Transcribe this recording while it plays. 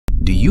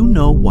you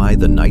know why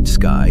the night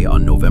sky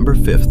on November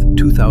 5th,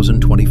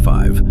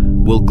 2025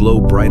 will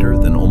glow brighter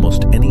than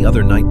almost any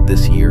other night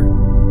this year?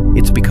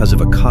 It's because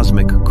of a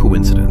cosmic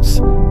coincidence,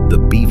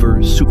 the Beaver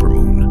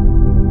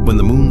Supermoon. When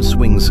the moon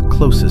swings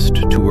closest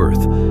to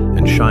Earth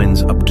and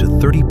shines up to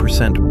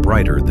 30%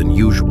 brighter than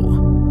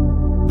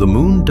usual. The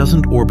moon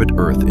doesn't orbit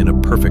Earth in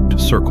a perfect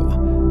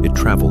circle, it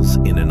travels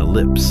in an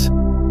ellipse.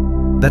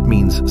 That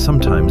means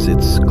sometimes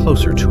it's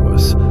closer to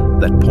us.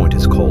 That point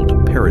is called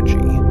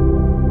perigee.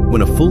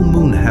 When a full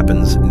moon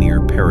happens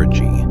near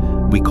perigee,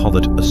 we call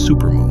it a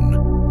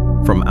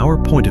supermoon. From our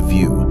point of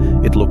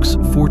view, it looks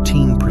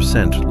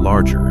 14%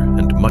 larger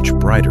and much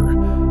brighter,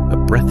 a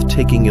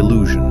breathtaking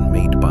illusion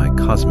made by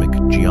cosmic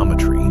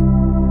geometry.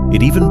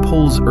 It even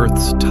pulls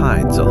Earth's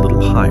tides a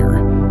little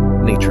higher,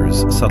 nature's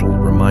subtle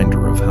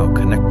reminder of how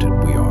connected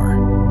we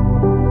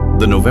are.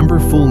 The November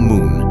full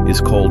moon is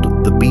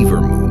called the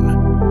Beaver Moon,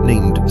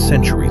 named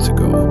centuries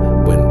ago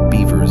when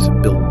beavers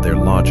built their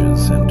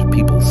lodges and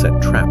people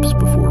set traps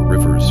before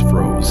rivers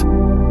froze.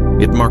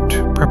 It marked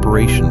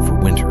preparation for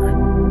winter,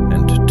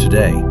 and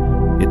today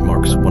it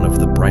marks one of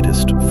the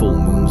brightest full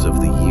moons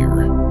of the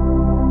year.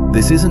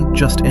 This isn't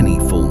just any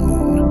full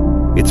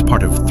moon. It's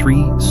part of 3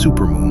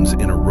 supermoons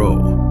in a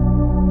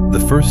row.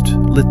 The first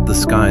lit the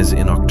skies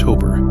in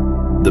October.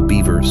 The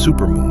Beaver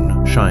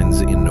Supermoon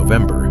shines in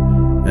November,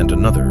 and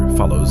another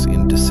follows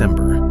in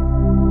December.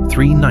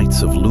 3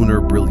 nights of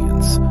lunar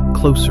brilliance,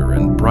 closer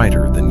and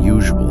brighter than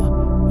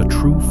usual, a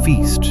true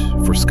feast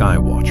for sky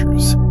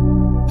watchers.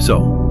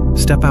 So,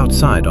 step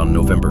outside on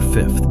November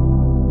 5th.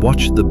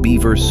 Watch the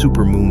Beaver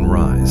Supermoon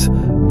rise,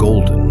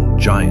 golden,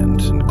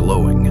 giant, and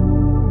glowing.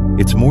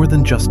 It's more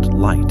than just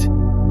light.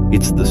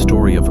 It's the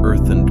story of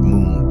Earth and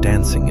Moon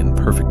dancing in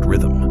perfect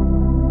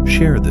rhythm.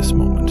 Share this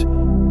moment,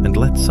 and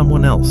let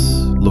someone else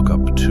look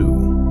up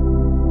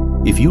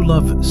too. If you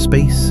love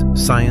space,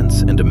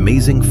 science, and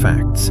amazing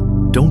facts,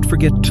 don't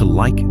forget to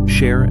like,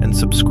 share, and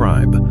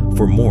subscribe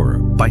for more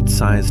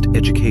bite-sized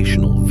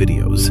educational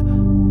videos.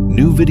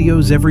 New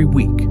videos every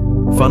week,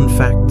 fun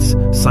facts,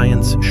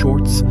 science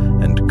shorts,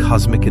 and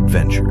cosmic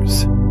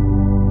adventures.